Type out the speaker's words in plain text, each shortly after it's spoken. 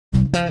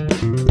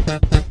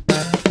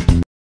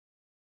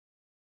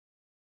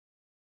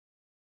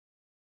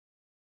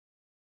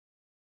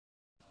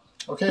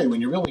Okay,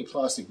 when you're building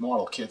plastic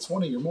model kits,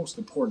 one of your most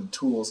important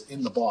tools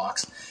in the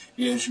box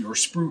is your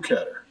sprue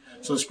cutter.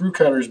 So the sprue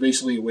cutter is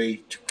basically a way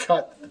to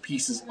cut the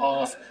pieces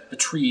off the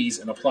trees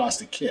in a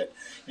plastic kit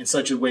in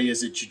such a way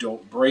as that you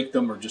don't break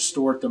them or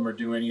distort them or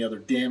do any other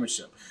damage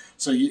to them.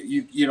 So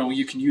you know,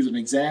 you can use an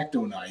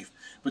X-Acto knife,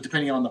 but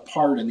depending on the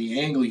part and the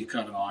angle you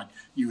cut it on,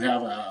 you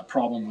have a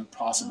problem with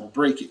possible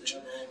breakage.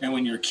 And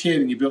when you're a kid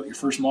and you built your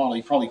first model,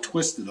 you probably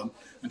twisted them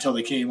until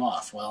they came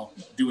off. Well,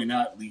 doing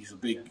that leaves a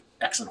big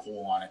exit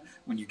hole on it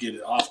when you get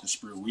it off the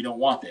sprue. We don't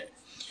want that.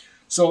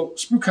 So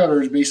sprue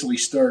cutters basically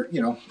start,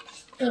 you know,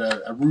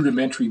 at a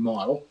rudimentary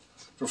model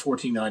for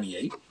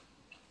 $14.98.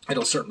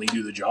 It'll certainly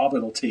do the job.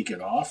 It'll take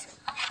it off.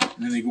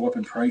 And then they go up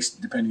in price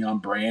depending on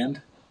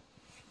brand,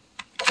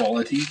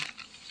 quality,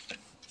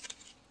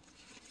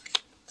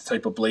 the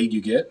type of blade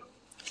you get.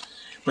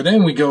 But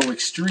then we go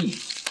extreme.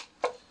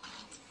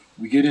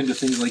 We get into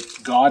things like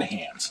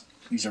GodHands.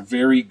 These are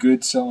very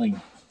good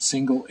selling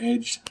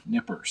single-edged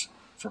nippers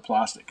for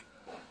plastic.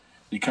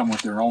 They come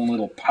with their own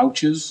little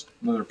pouches,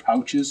 leather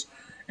pouches,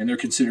 and they're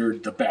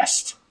considered the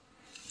best.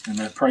 And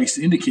the price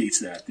indicates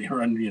that. They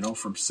run, you know,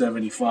 from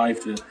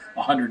 $75 to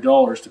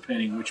 $100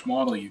 depending which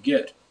model you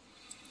get.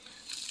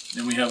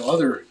 Then we have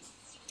other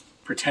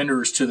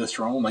pretenders to the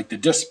throne, like the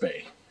Disc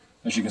Bay.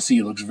 As you can see,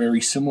 it looks very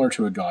similar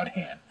to a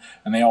GodHand.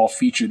 And they all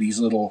feature these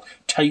little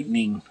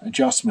tightening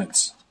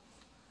adjustments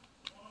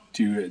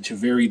to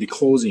vary the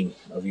closing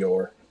of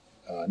your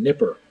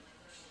nipper.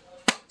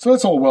 So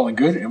that's all well and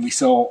good, and we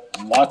sell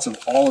lots of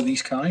all of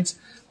these kinds.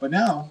 But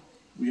now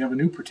we have a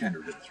new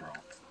pretender to the throne.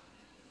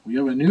 We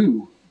have a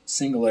new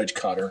single edge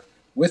cutter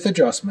with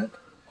adjustment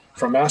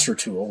from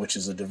Mastertool, which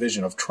is a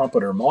division of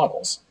Trumpeter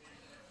Models.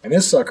 And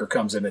this sucker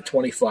comes in at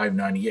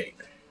 $25.98.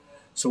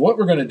 So what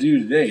we're going to do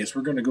today is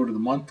we're going to go to the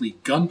monthly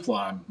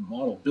Gunpla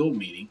model build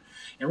meeting,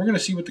 and we're going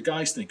to see what the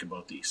guys think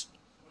about these.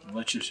 I'll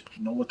let you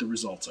know what the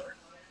results are.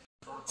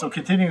 So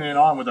continuing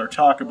on with our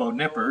talk about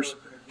nippers,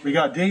 we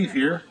got Dave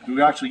here,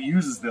 who actually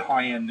uses the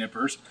high-end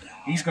nippers.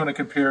 He's going to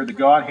compare the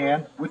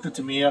GodHand with the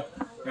Tamiya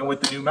and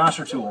with the new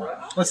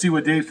Mastertool. Let's see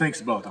what Dave thinks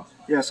about them.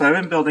 Yeah, so I've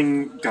been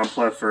building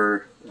Gunpla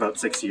for about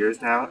 6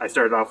 years now. I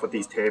started off with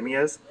these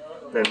Tamiyas,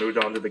 then moved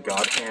on to the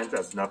GodHands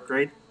as an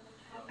upgrade.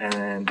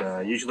 And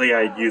usually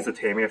I use the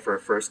Tamiya for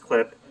a first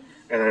clip,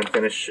 and then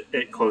finish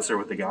it closer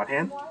with the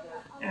GodHand.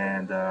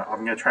 And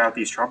I'm going to try out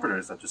these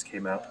trumpeters that just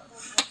came out.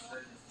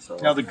 So,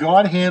 now the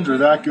GodHands are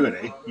that good,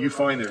 eh? You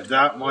find they're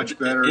that much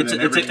better than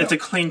everything else. It's a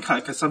clean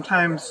cut, because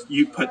sometimes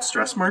you put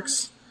stress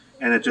marks,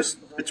 and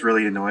it's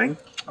really annoying.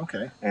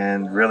 Okay.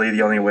 And really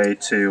the only way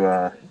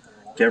to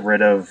get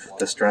rid of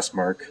the stress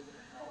mark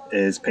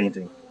is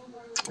painting.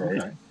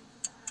 Right? Okay.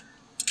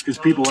 Because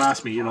people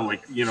ask me,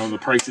 the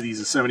price of these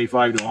is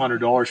 $75 to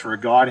 $100 for a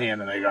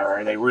GodHand, and they go,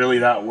 are they really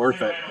that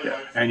worth it? Yeah.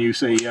 And you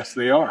say, yes,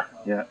 they are.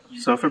 Yeah.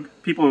 So for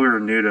people who are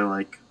new to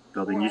like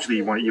building, usually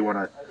you want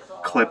to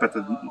clip at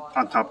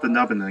on top of the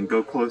nub and then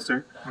go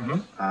closer.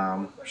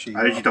 Mm-hmm.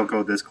 I usually don't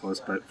go this close,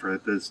 but for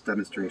this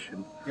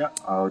demonstration,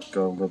 I'll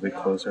go a little bit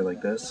closer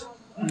like this.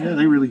 Yeah,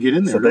 they really get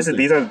in there. So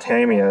these are the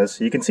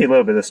Tamiyas. You can see a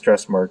little bit of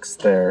stress marks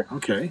there.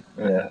 Okay.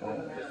 Yeah.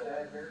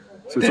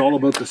 So it's all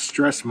about the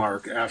stress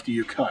mark after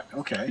you cut.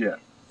 Okay. Yeah.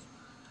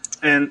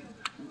 And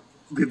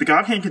the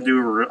GodHand can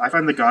do I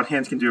find the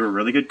GodHands can do a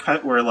really good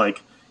cut where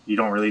like you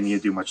don't really need to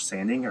do much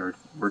sanding or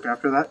work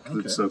after that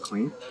because it's so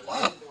clean.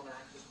 Wow.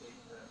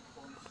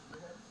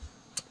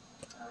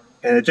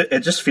 And it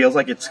just feels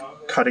like it's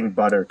cutting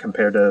butter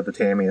compared to the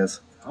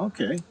Tamiyas.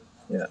 Okay.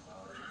 Yeah.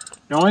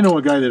 Now I know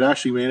a guy that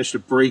actually managed to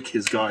break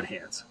his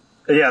GodHands.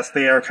 Yes,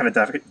 they are kind of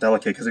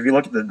delicate because if you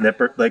look at the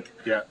nipper, like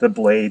the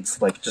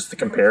blades, like just the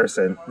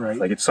comparison,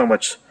 like it's so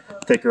much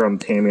thicker on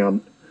the Tamiya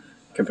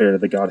compared to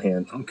the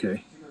GodHand.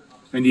 Okay.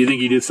 And do you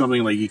think he did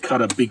something like he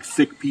cut a big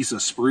thick piece of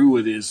sprue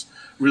with his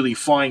really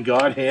fine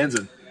GodHands,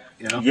 and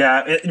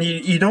Yeah, and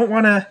you don't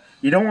want to.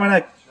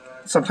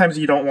 Sometimes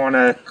you don't want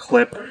to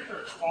clip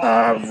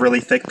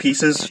really thick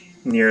pieces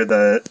near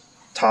the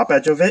top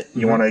edge of it.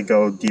 You want to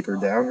go deeper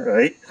down,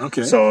 right?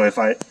 Okay. So if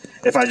I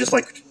just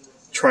like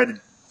try to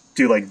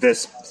do like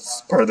this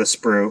part of the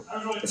sprue,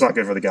 it's not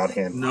good for the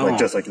GodHand. No. Like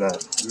just like that.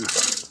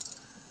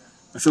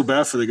 I feel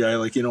bad for the guy,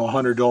 like, a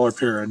 $100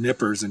 pair of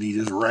nippers, and he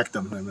just wrecked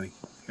them. I'm like,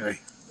 hey.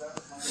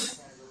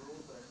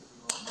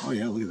 Oh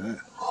yeah, look at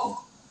that.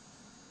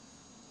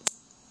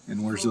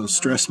 And where's those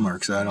stress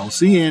marks? I don't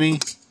see any.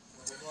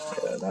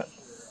 Yeah,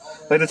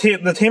 like the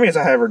Tamiyas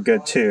I have are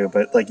good too,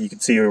 but like you can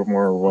see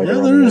more white.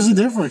 Yeah, there is a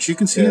difference. You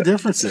can see a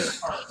difference there.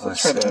 We'll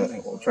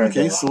try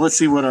okay, so let's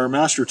see what our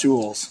master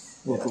tools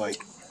look like.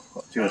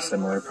 I'll do a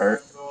similar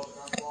part.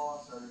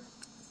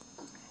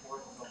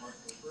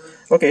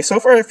 Okay, so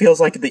far it feels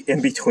like the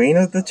in-between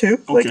of the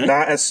two. Like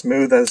not as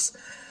smooth as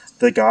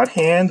the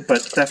GodHand,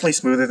 but definitely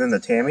smoother than the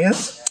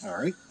Tamiyas. All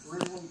right.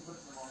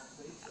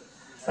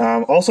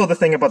 Also, the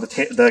thing about the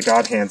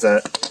GodHands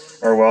that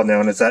are well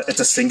known is that it's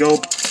a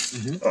single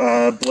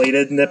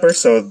bladed nipper,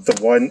 so the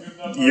one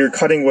you're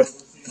cutting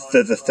with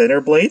the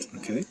thinner blade,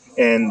 Okay.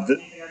 and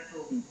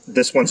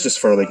this one's just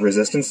for like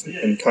resistance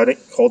and cutting,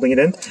 holding it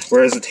in.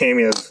 Whereas the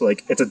Tamiya is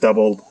like it's a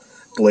double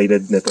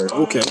bladed nipper.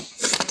 Okay.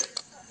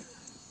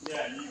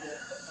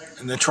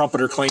 And the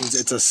trumpeter claims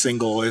it's a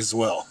single as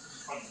well.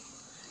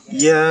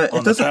 Yeah,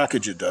 On the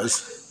package it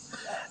does.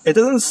 It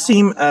doesn't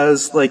seem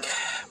as like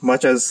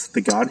much as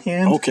the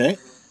GodHand. Okay.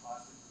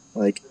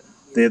 Like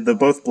the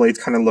both blades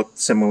kind of look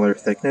similar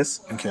thickness.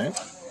 Okay.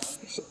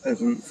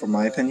 From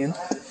my opinion,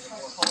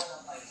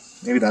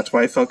 maybe that's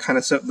why I felt kind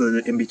of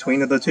the in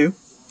between of the two.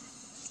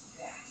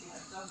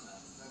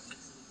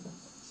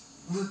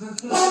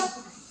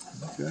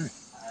 Okay.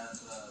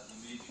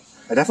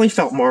 I definitely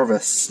felt more of a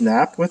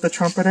snap with the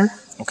trumpeter.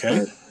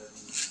 Okay.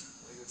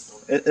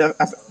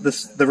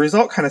 The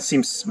result kind of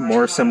seems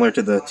more similar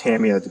to the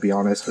Tamiya, to be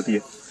honest with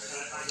you.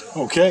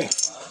 Okay.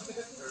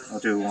 I'll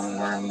do one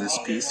more on this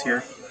piece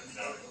here.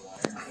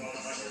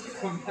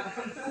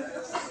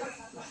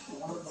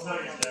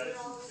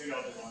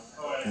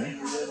 Okay.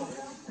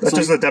 That's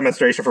just a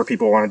demonstration for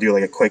people who want to do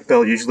like a quick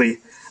build. Usually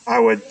I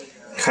would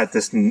cut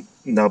this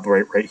nub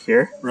right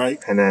here. Right.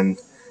 And then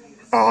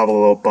I'll have a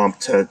little bump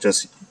to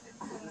just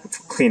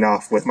clean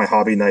off with my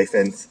hobby knife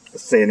and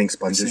sanding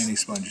sponges. Sanding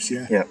sponges,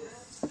 yeah. Yeah.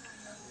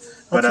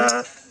 But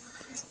okay.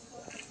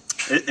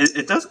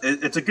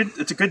 it's a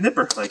good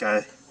nipper.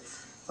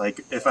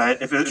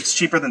 If it's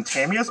cheaper than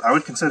Tamiya's, I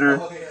would consider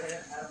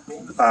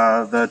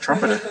the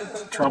trumpeter.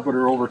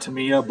 Trumpeter over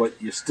Tamiya,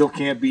 but you still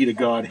can't beat a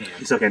GodHand.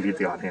 You still can't beat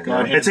the GodHand.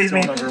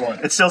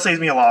 GodHand it still saves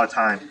me a lot of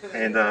time.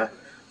 And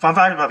fun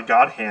fact about the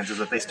GodHands is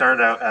that they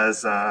started out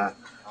as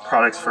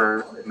products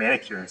for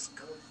manicures,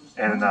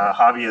 and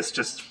hobbyists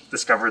just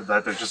discovered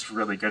that they're just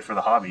really good for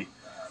the hobby,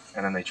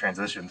 and then they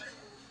transitioned.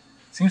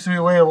 Seems to be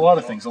a way of a lot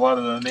of things. A lot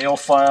of the nail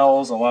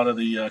files, a lot of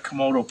the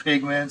Komodo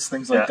pigments,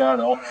 things like that.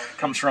 It all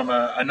comes from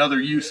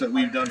another use that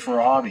we've done for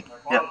a hobby.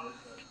 Yeah.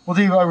 Well,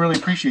 Dave, I really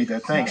appreciate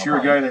that. Thanks. You're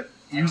a guy that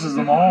uses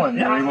them all, and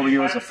you're able to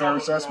give us a fair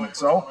assessment.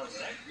 So,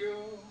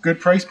 good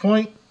price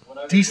point,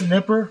 decent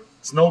nipper.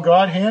 It's no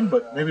GodHand,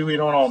 but maybe we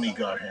don't all need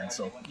GodHand.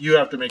 So you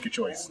have to make a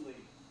choice.